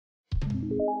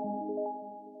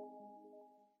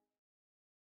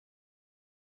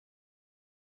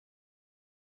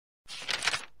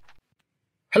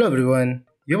Hello everyone,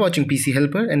 you're watching PC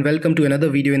Helper and welcome to another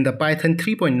video in the Python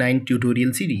 3.9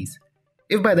 tutorial series.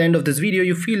 If by the end of this video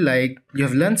you feel like you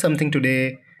have learned something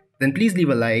today, then please leave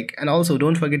a like and also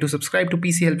don't forget to subscribe to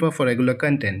PC Helper for regular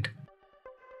content.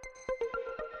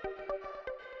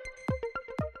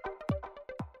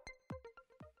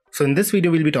 So in this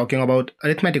video we'll be talking about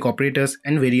arithmetic operators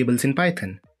and variables in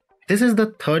Python. This is the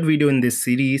third video in this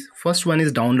series. First one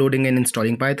is downloading and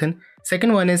installing Python.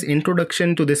 Second one is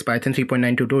introduction to this Python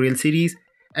 3.9 tutorial series.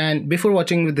 And before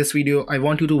watching this video, I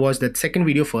want you to watch that second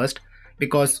video first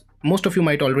because most of you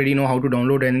might already know how to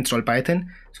download and install Python.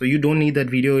 So you don't need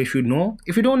that video if you know.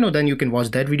 If you don't know, then you can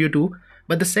watch that video too.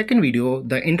 But the second video,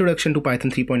 the introduction to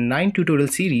Python 3.9 tutorial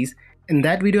series, in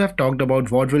that video I've talked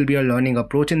about what will be our learning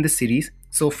approach in this series.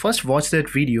 So first watch that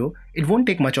video, it won't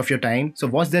take much of your time, so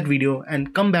watch that video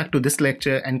and come back to this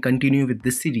lecture and continue with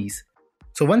this series.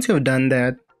 So once you have done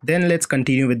that, then let's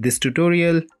continue with this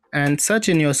tutorial and search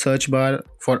in your search bar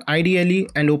for IDLE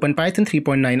and open Python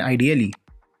 3.9 IDLE.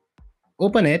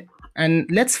 Open it and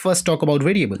let's first talk about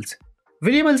variables.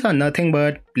 Variables are nothing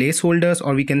but placeholders,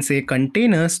 or we can say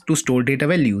containers to store data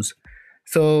values.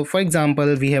 So for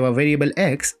example, we have a variable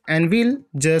x and we'll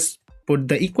just put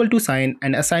the equal to sign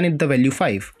and assign it the value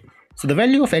 5. So the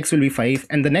value of x will be 5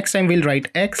 and the next time we'll write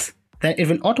x, then it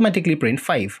will automatically print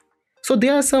 5. So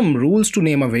there are some rules to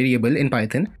name a variable in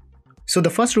Python. So the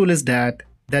first rule is that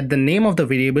the name of the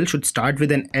variable should start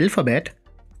with an alphabet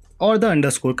or the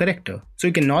underscore character. So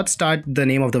you cannot start the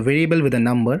name of the variable with a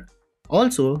number.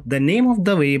 Also, the name of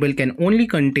the variable can only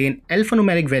contain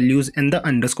alphanumeric values and the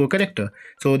underscore character.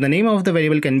 So the name of the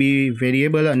variable can be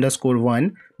variable underscore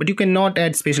 1, but you cannot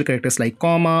add special characters like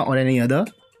comma or any other.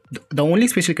 The only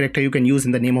special character you can use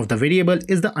in the name of the variable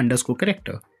is the underscore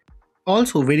character.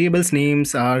 Also, variables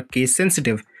names are case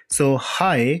sensitive. So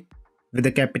hi with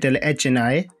a capital H and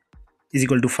I is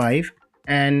equal to 5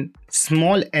 and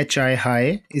small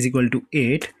hi is equal to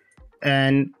 8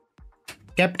 and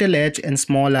capital H and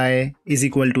small I is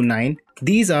equal to 9.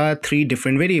 These are three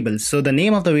different variables. So the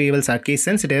name of the variables are case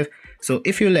sensitive. So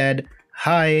if you'll add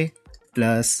hi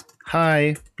plus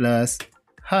hi plus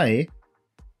hi,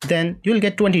 then you'll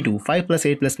get 22. 5 plus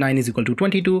 8 plus 9 is equal to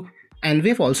 22. And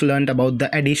we've also learned about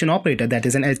the addition operator, that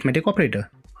is an arithmetic operator.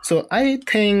 So I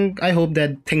hope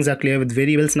that things are clear with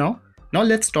variables now. Now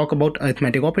let's talk about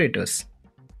arithmetic operators.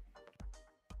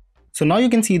 So now you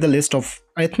can see the list of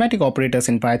arithmetic operators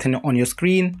in Python on your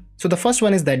screen. So the first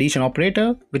one is the addition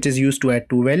operator, which is used to add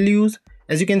two values.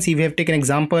 As you can see, we have taken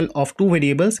example of two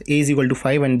variables, a is equal to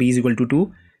 5 and b is equal to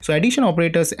 2. So addition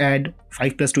operators add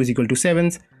 5 plus 2 is equal to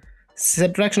 7.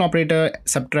 Subtraction operator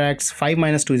subtracts 5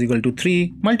 minus 2 is equal to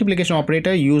 3. Multiplication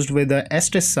operator used with the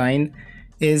asterisk sign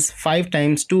is 5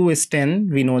 times 2 is 10,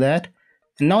 we know that.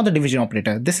 And now the division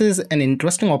operator. This is an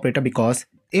interesting operator because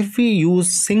if we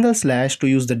use single slash to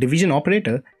use the division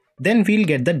operator, then we'll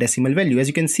get the decimal value. As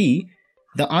you can see,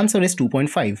 the answer is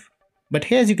 2.5. But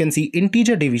here as you can see,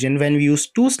 integer division, when we use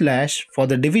 2 slash for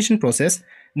the division process,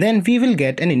 then we will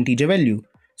get an integer value.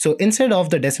 So instead of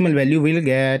the decimal value, we'll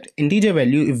get integer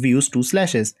value if we use 2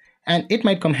 slashes, and it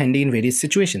might come handy in various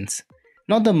situations.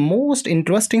 Now the most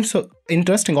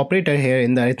interesting operator here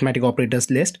in the arithmetic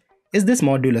operators list is this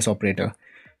modulus operator,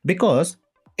 because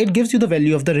it gives you the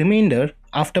value of the remainder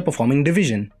after performing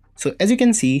division. So as you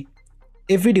can see,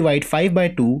 if we divide 5 by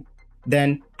 2,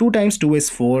 then 2 times 2 is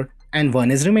 4 and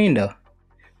 1 is remainder.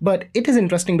 But it is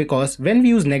interesting because when we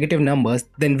use negative numbers,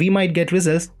 then we might get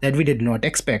results that we did not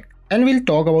expect. And we'll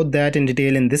talk about that in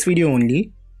detail in this video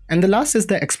only. And the last is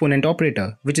the exponent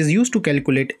operator, which is used to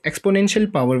calculate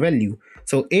exponential power value.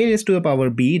 So a raised to the power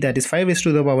b, that is 5 raised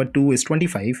to the power 2 is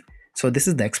 25. So this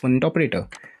is the exponent operator.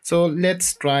 So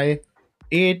let's try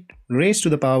 8 raised to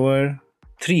the power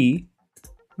 3.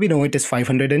 We know it is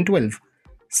 512.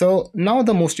 So now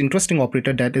the most interesting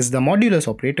operator, that is the modulus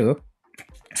operator.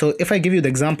 So if I give you the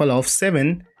example of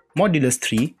 7 modulus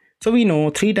 3, so we know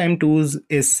 3 times 2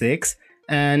 is 6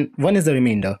 and 1 is the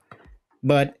remainder.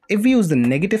 But if we use the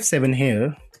negative 7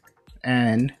 here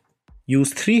and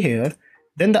use 3 here,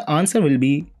 then the answer will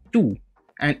be 2.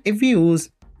 And if we use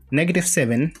negative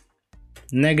 7,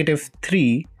 negative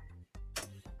 3,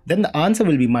 then the answer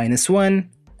will be minus 1.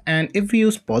 And if we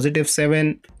use positive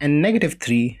 7 and negative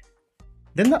 3,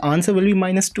 then the answer will be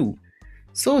minus 2.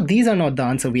 So these are not the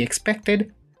answer we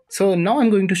expected. So now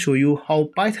I'm going to show you how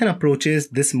Python approaches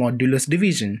this modulus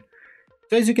division.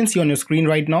 So as you can see on your screen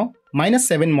right now, minus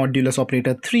 7 modulus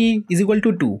operator 3 is equal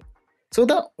to 2. So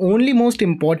the only most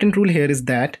important rule here is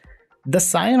that the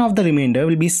sign of the remainder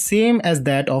will be same as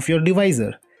that of your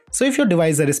divisor. So if your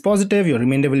divisor is positive, your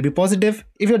remainder will be positive.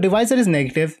 If your divisor is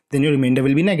negative, then your remainder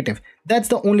will be negative. That's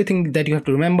the only thing that you have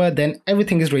to remember, then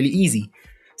everything is really easy.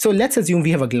 So let's assume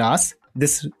we have a glass.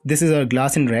 This is a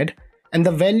glass in red, and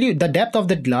the depth of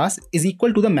that glass is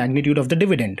equal to the magnitude of the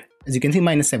dividend. As you can see,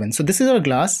 -7. So this is our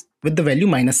glass with the value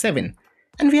 -7.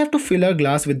 And we have to fill our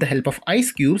glass with the help of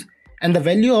ice cubes, and the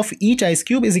value of each ice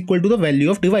cube is equal to the value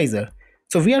of divisor.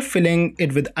 So we are filling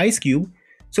it with ice cube.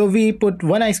 So we put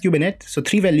one ice cube in it, so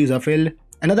 3 values are filled,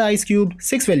 another ice cube,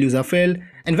 6 values are filled,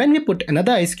 and when we put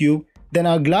another ice cube, then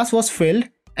our glass was filled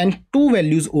and 2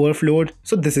 values overflowed,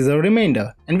 so this is our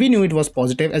remainder. And we knew it was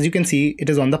positive. As you can see, it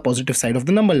is on the positive side of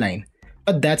the number line.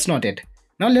 But that's not it.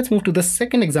 Now let's move to the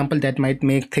second example that might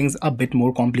make things a bit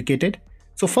more complicated.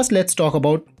 So first let's talk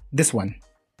about this one.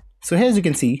 So here as you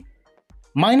can see,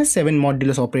 -7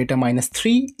 modulus operator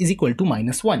 -3 is equal to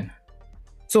 -1.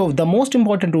 So the most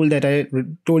important rule that I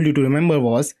told you to remember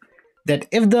was that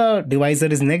if the divisor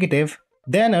is negative,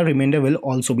 then a remainder will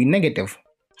also be negative.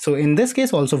 So in this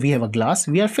case also we have a glass,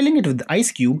 we are filling it with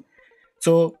ice cube.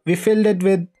 So we filled it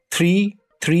with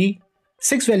 3,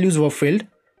 6 values were filled.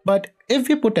 But if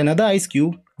we put another ice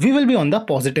cube, we will be on the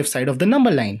positive side of the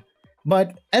number line.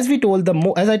 But as I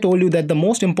told you that the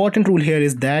most important rule here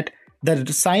is that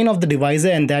the sign of the divisor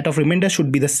and that of remainder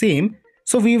should be the same.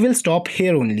 So we will stop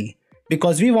here only,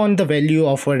 because we want the value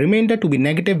of our remainder to be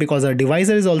negative because our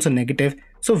divisor is also negative.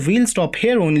 So we'll stop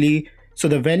here only. So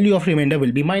the value of remainder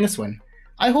will be -1.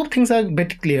 I hope things are a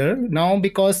bit clear now,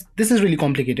 because this is really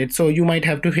complicated. So you might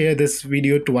have to hear this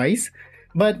video twice.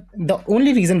 But the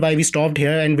only reason why we stopped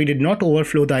here and we did not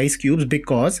overflow the ice cubes,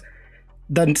 because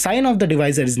the sign of the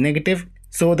divisor is negative.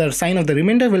 So the sign of the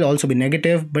remainder will also be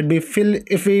negative. But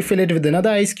if we fill it with another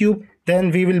ice cube,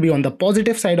 then we will be on the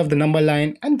positive side of the number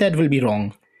line, and that will be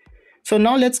wrong. So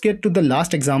now let's get to the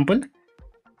last example.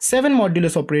 7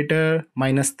 modulus operator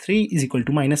 -3 is equal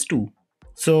to -2.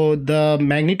 So the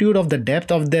magnitude of the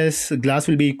depth of this glass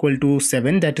will be equal to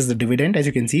 7. That is the dividend. As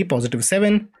you can see,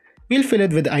 +7. We'll fill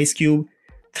it with ice cube.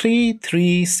 3,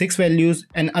 3, 6 values,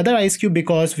 and other ice cube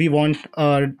because we want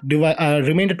our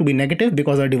remainder to be negative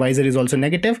because our divisor is also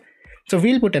negative. So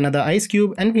we'll put another ice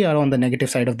cube and we are on the negative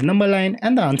side of the number line,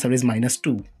 and the answer is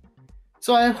 -2.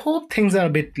 So I hope things are a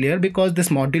bit clear, because this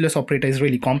modulus operator is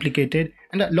really complicated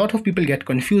and a lot of people get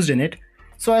confused in it.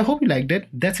 So I hope you liked it.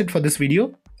 That's it for this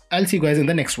video. I'll see you guys in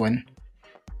the next one.